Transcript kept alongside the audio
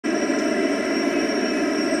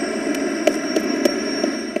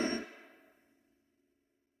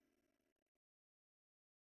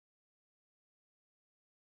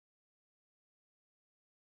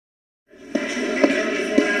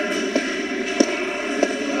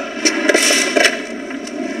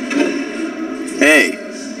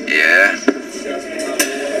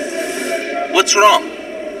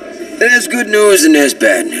There's good news and there's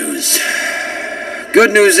bad news.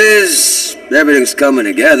 Good news is everything's coming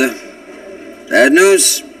together. Bad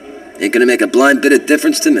news ain't gonna make a blind bit of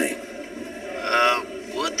difference to me.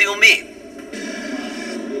 What do you mean?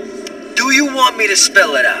 Do you want me to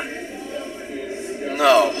spell it out?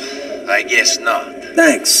 No, I guess not.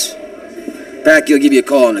 Thanks. Pacquiao will give you a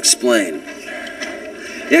call and explain.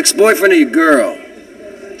 The ex-boyfriend of your girl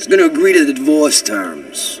is gonna agree to the divorce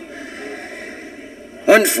terms.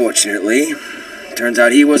 Unfortunately, turns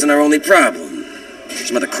out he wasn't our only problem.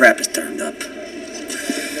 Some other crap has turned up.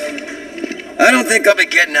 I don't think I'll be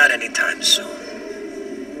getting out anytime soon.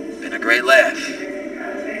 Been a great laugh.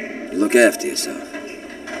 You look after yourself.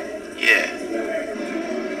 Yeah.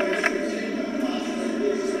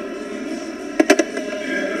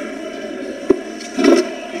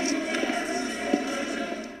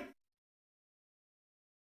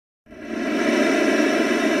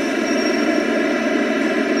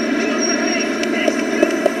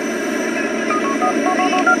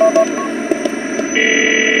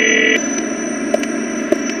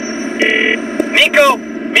 Nico,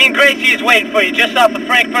 me and Gracie is waiting for you just off of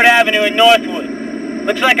Frankfurt Avenue in Northwood.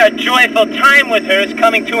 Looks like our joyful time with her is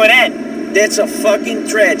coming to an end. That's a fucking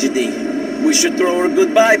tragedy. We should throw her a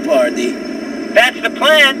goodbye party. That's the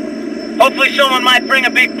plan. Hopefully someone might bring a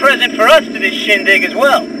big present for us to this shindig as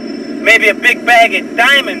well. Maybe a big bag of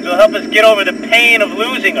diamonds will help us get over the pain of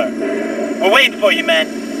losing her. We're waiting for you, man.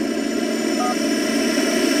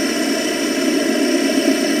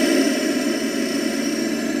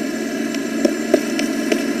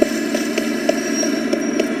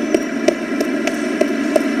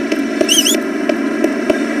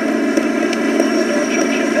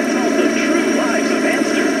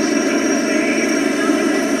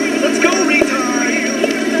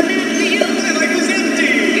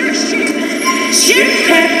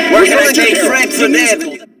 We're going to Frankfurt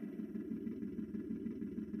Avenue.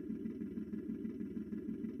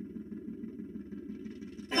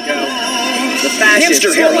 The fascists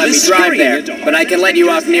won't let me drive there, but I can let you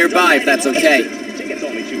off nearby if that's okay. Tickets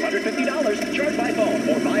only $250. Charge by phone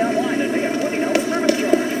or buy online and pay a $20 service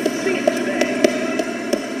charge. See it today.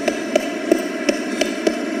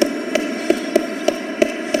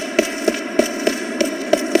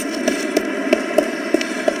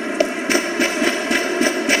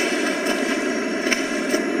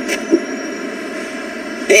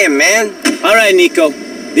 Damn, man. All right, Nico.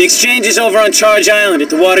 The exchange is over on Charge Island at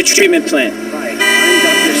the water treatment plant. Right. I'm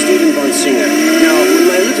Dr. Stephen Bonsinger. Now, when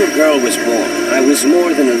my little girl was born, I was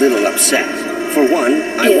more than a little upset. For one,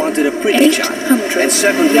 I wanted a pretty child. And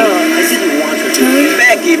secondly, I didn't want her to...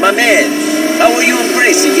 Becky, my man. How are you and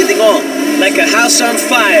Gracie getting on? Like a house on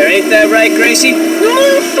fire, ain't that right, Gracie?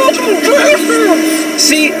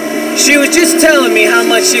 See, she was just telling me how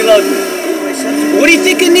much she loved me. What do you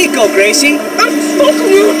think of Nico, Gracie?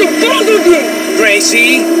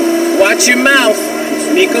 Gracie, watch your mouth.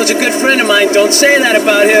 Nico's a good friend of mine. Don't say that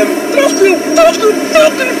about him.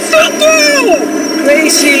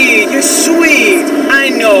 Gracie, you're sweet. I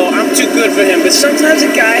know, I'm too good for him, but sometimes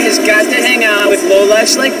a guy has got to hang out with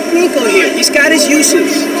lowlifes like Nico here. He's got his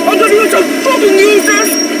uses.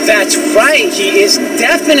 That's right. He is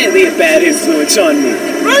definitely a bad influence on me.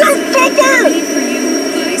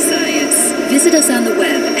 Visit us on the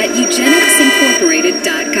web at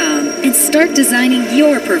eugenicsincorporated.com and start designing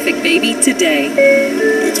your perfect baby today.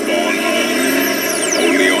 It's Vaughn Hall,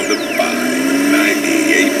 only on the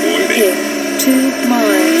 598.8. In 2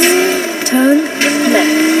 miles, turn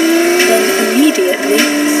left, then immediately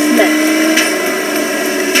left.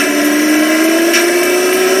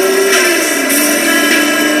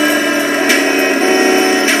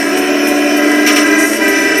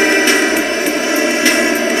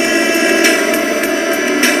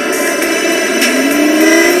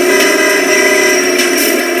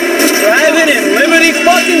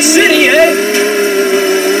 Fucking city, eh?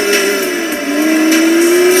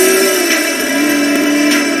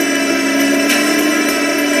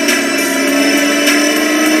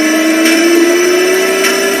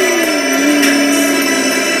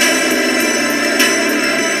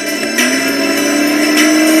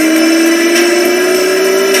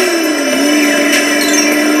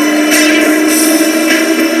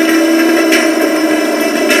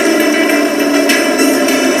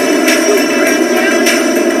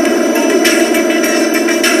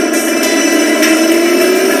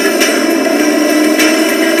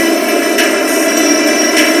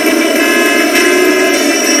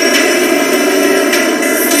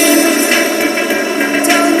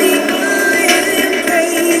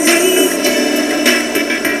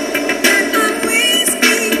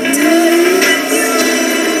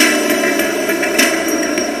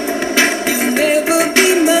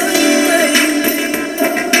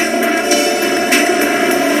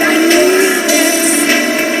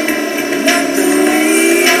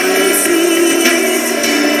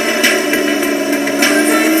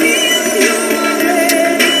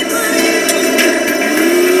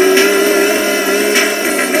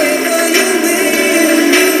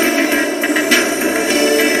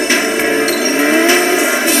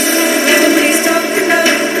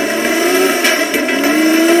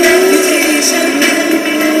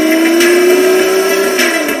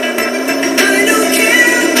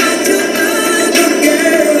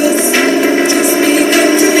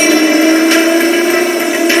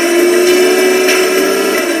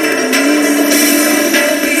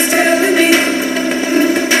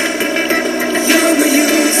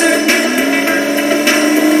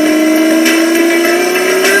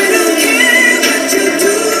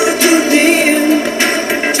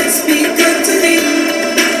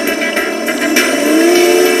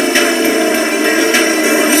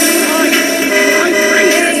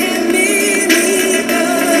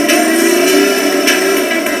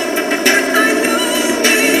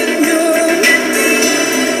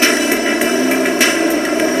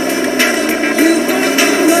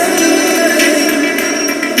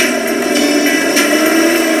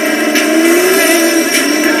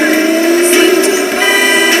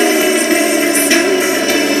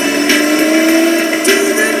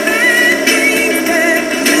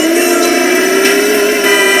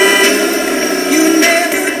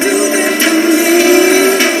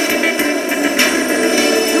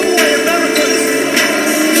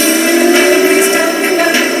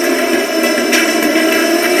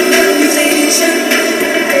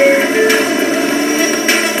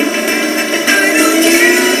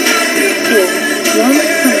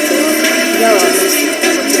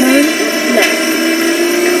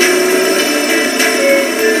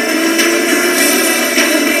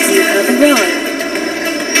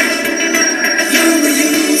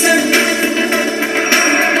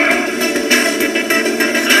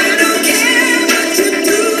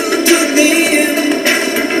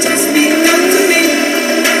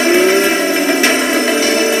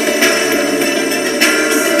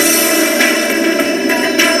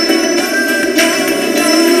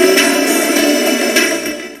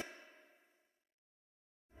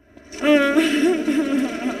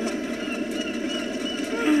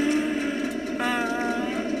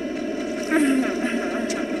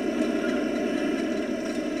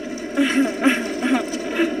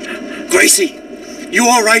 Gracie, you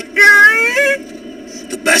all right?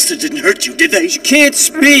 The bastard didn't hurt you, did they? She can't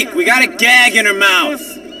speak. We got a gag in her mouth.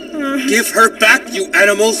 Give her back, you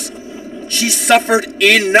animals. She suffered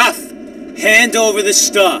enough. Hand over the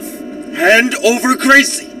stuff. Hand over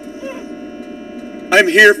Gracie. I'm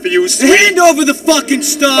here for you, sweetie. Hand over the fucking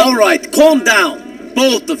stuff. All right, calm down.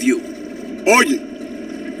 Both of you. Oye,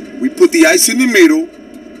 we put the ice in the middle,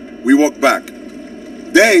 we walk back.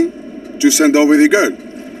 Then, you send over the girl.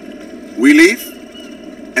 We leave,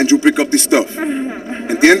 and you pick up the stuff.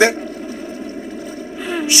 Entiende?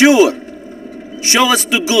 Sure. Show us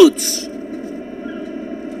the goods.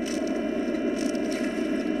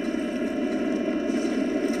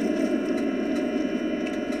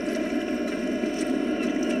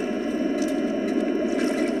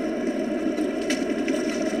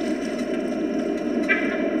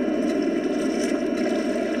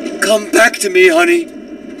 Come back to me, honey.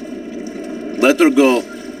 Let her go.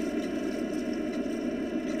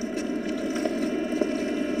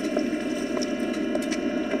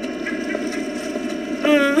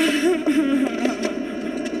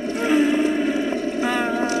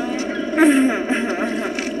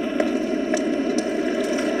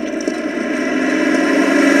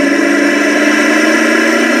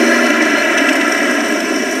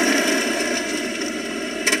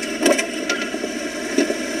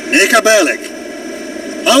 Nika Bellic.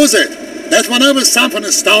 How's it? That one other something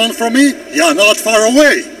is stolen from me? You're not far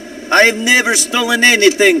away. I've never stolen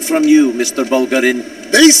anything from you, Mr. Bulgarin.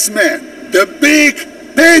 This man, the big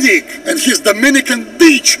Pedic and his Dominican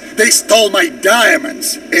beach, they stole my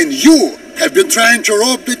diamonds. And you have been trying to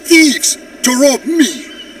rob the thieves, to rob me.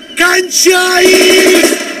 Kanchai!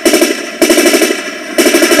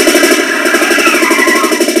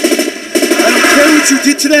 I don't care what you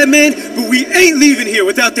did to that man, but we ain't leaving here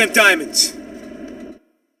without them diamonds.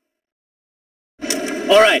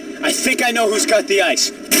 All right, I think I know who's got the ice.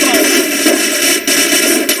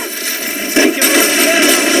 Take it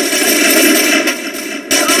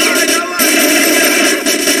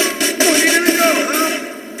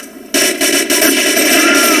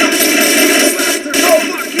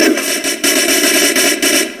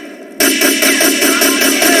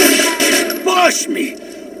Push me!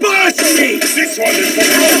 Push me! This one is for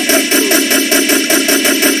you!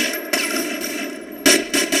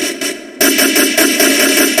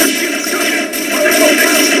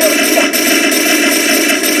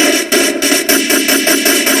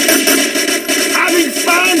 Having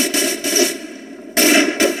fun?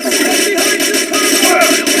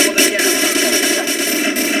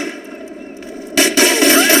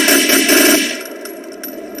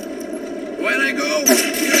 When I go, you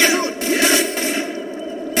shoot, yes?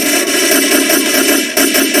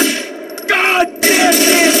 God damn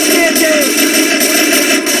this!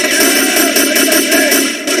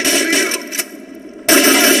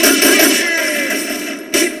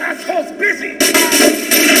 Keep assholes busy!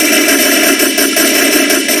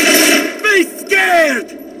 Be scared!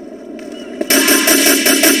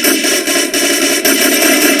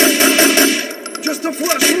 Just a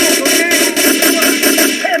flash move, okay?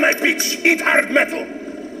 Hey, my bitch, eat hard metal!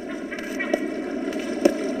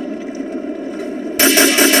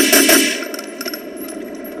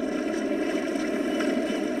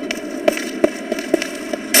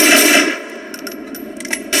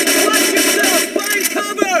 Watch yourself! Find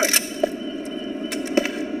cover!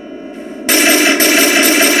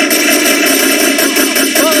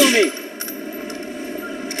 Follow me!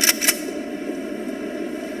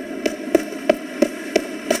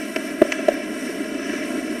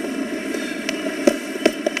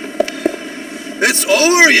 It's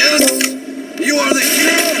over, yes? You are the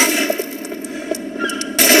hero!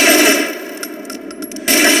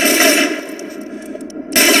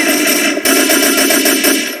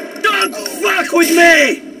 Don't fuck with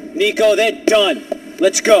me! Nico, they're done.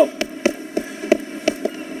 Let's go.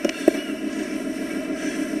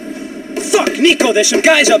 Fuck, Nico, there's some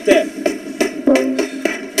guys up there.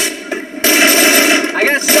 I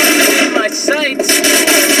got something in my sights.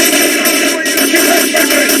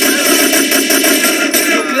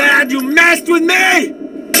 You glad you messed with me?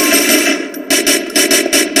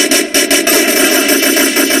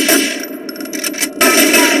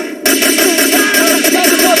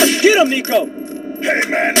 Get him, Nico! Hey,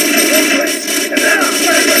 man.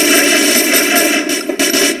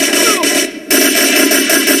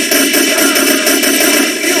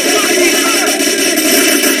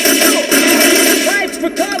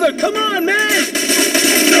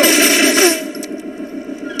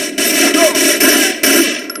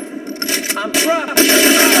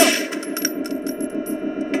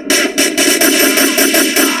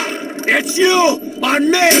 It's you! On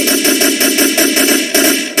me!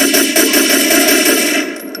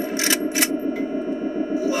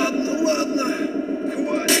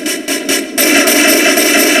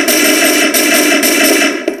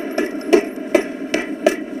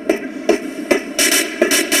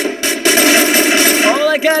 All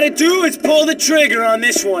I gotta do is pull the trigger on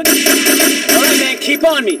this one. All right, man, keep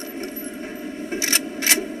on me.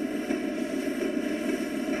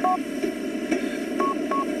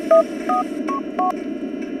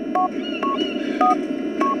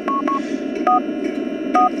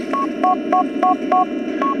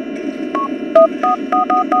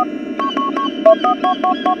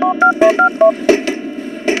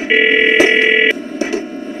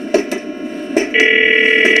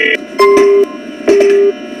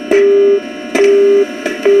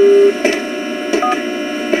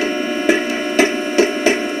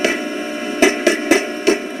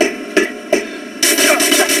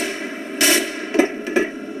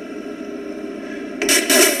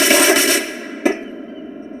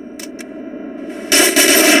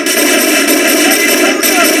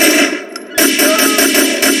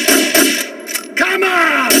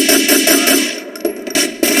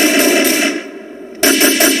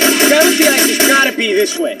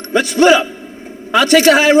 This way. Let's split up. I'll take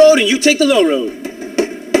the high road and you take the low road.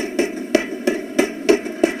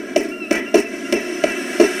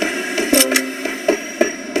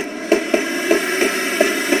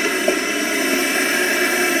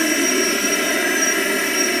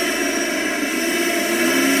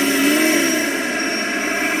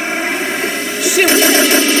 Shit.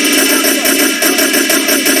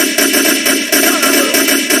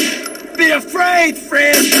 Be afraid,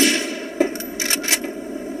 friend.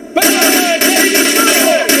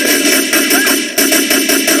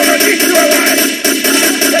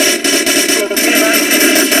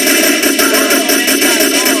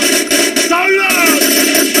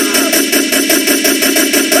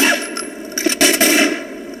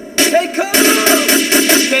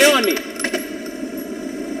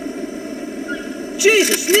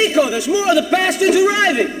 Jesus, Nico, there's more of the bastards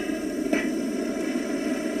arriving!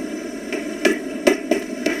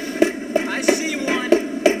 I see one.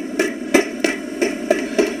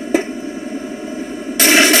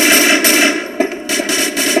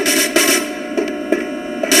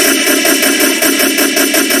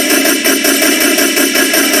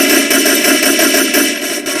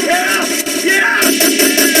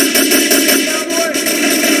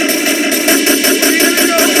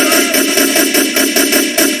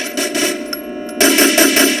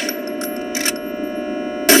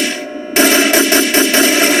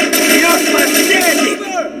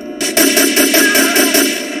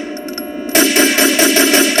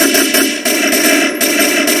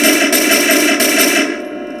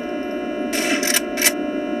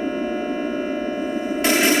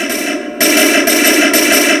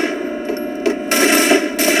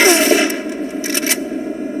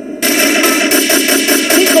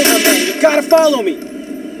 Gotta follow me.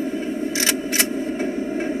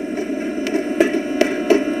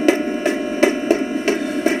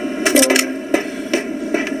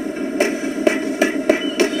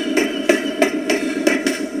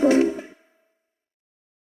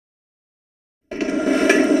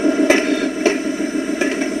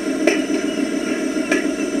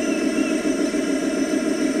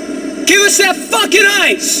 Give us that fucking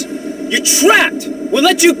ice! You're trapped! We'll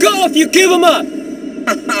let you go if you give them up!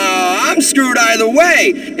 I'm screwed either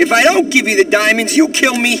way. If I don't give you the diamonds, you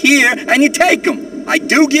kill me here and you take them. I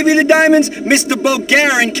do give you the diamonds, Mr.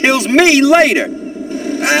 Bulgarian kills me later.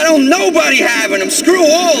 I don't nobody having them. Screw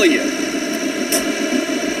all of you.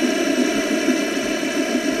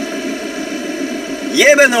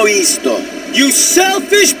 Jebeno isto. You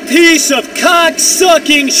selfish piece of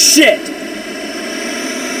cock-sucking shit!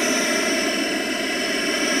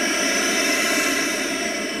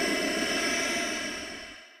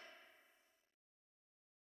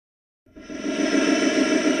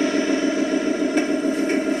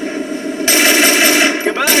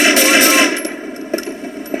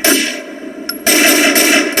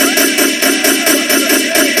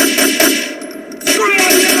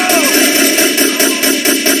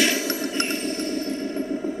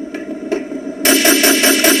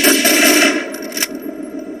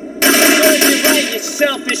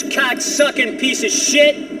 Selfish cock-sucking piece of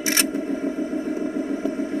shit!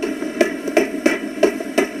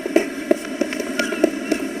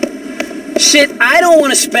 Shit, I don't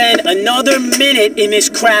want to spend another minute in this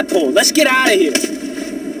crap hole. Let's get out of here.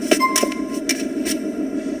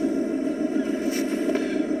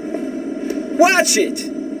 Watch it!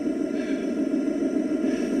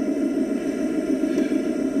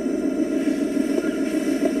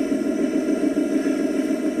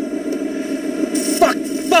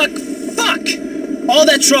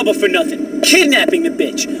 of trouble for nothing. Kidnapping the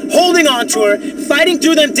bitch, holding on to her, fighting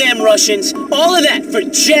through them damn Russians, all of that for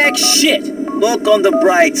jack shit. Look on the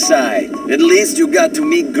bright side. At least you got to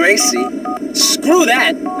meet Gracie. Screw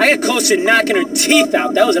that. I got close to knocking her teeth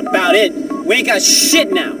out. That was about it. We ain't got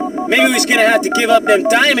shit now. Maybe we was gonna have to give up them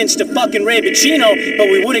diamonds to fucking Ray Pacino, but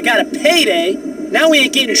we would've got a payday. Now we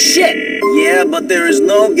ain't getting shit. Yeah, but there is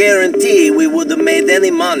no guarantee we would have made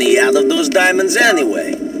any money out of those diamonds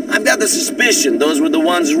anyway. I've got a suspicion those were the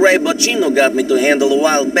ones Ray Pacino got me to handle a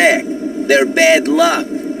while back. They're bad luck.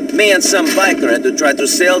 Me and some biker had to try to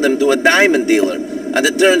sell them to a diamond dealer, and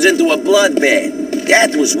it turns into a bloodbath.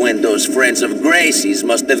 That was when those friends of Gracie's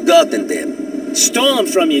must have gotten them. Stole them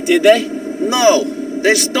from you, did they? No,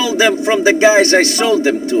 they stole them from the guys I sold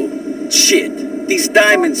them to. Shit, these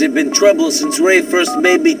diamonds have been trouble since Ray first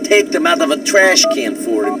made me take them out of a trash can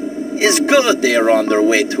for him. It's good they're on their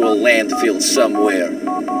way to a landfill somewhere.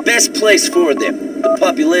 Best place for them. The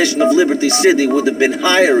population of Liberty City would have been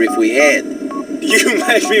higher if we had. You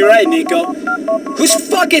might be right, Nico. Whose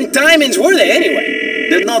fucking diamonds were they anyway?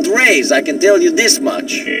 They're not Ray's, I can tell you this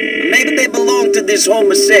much. Maybe they belong to this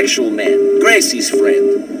homosexual man, Gracie's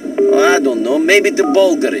friend. I don't know, maybe to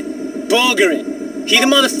Bulgarin. Bulgarin? He the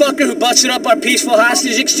motherfucker who busted up our peaceful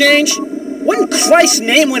hostage exchange? What in Christ's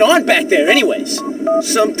name went on back there anyways?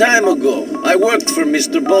 Some time ago, I worked for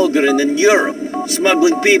Mr. Bulgarin in Europe,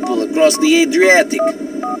 smuggling people across the Adriatic.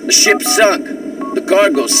 The ship sunk. The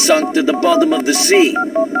cargo sunk to the bottom of the sea.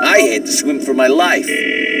 I had to swim for my life.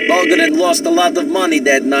 Bulgarin lost a lot of money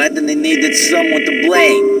that night and he needed someone to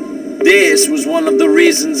blame. This was one of the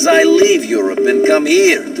reasons I leave Europe and come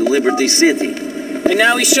here to Liberty City. And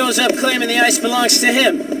now he shows up claiming the ice belongs to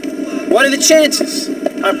him. What are the chances?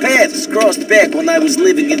 Our paths crossed back when I was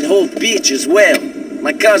living in Hope Beach as well.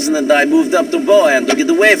 My cousin and I moved up to Bohan to get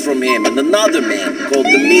away from him and another man called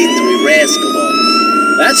Dmitri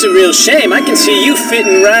Raskolov. That's a real shame. I can see you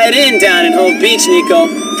fitting right in down in Hope Beach, Nico.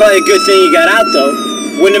 Probably a good thing you got out, though.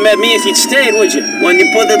 Wouldn't have met me if you'd stayed, would you? When you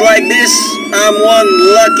put it like this, I'm one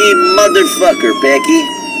lucky motherfucker,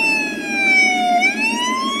 Becky.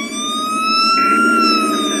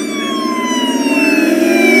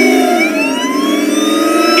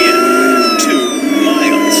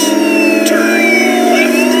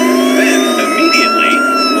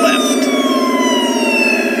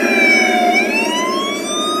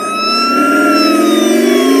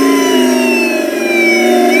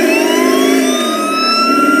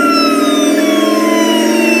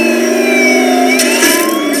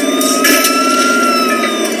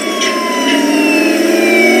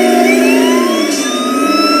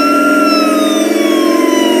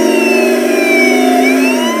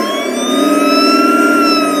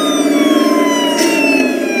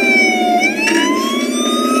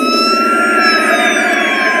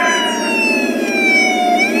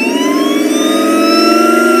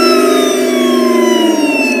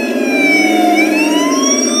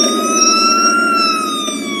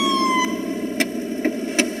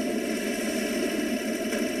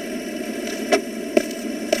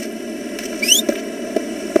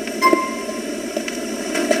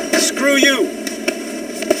 Screw you!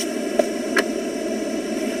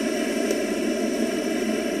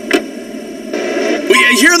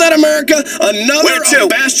 Hear that, America? Another of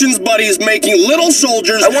Bastion's buddies making little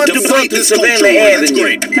soldiers to fight this culture war. That's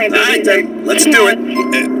great. All right, then. Let's do it.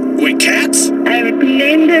 Wait, cats? I've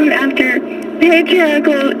named them after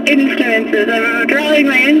patriarchal influences. I'm drawing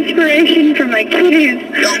my inspiration from my kitties.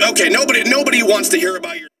 No, okay, nobody wants to hear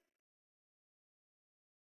about your...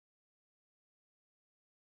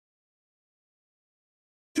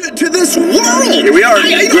 To this world! Here we are.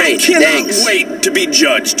 I cannot thanks. wait to be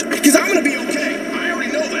judged. Because I'm going to be okay. I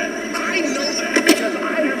already know that. I know that. Because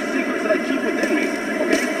I have secrets that I keep within me.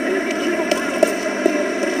 Okay? And if you keep them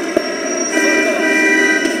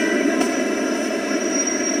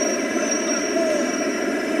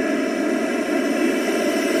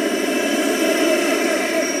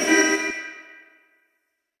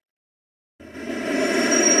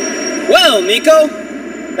Well, Nico,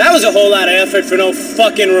 that was a whole lot of effort for no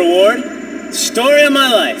fucking reward. Story of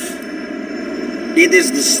my life. It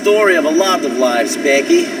is the story of a lot of lives,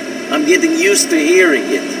 Becky. I'm getting used to hearing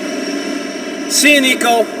it. See you,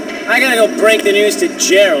 Nico. I gotta go break the news to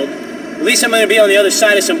Gerald. At least I'm gonna be on the other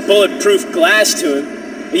side of some bulletproof glass to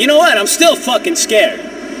him. But you know what? I'm still fucking scared.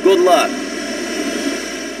 Good luck.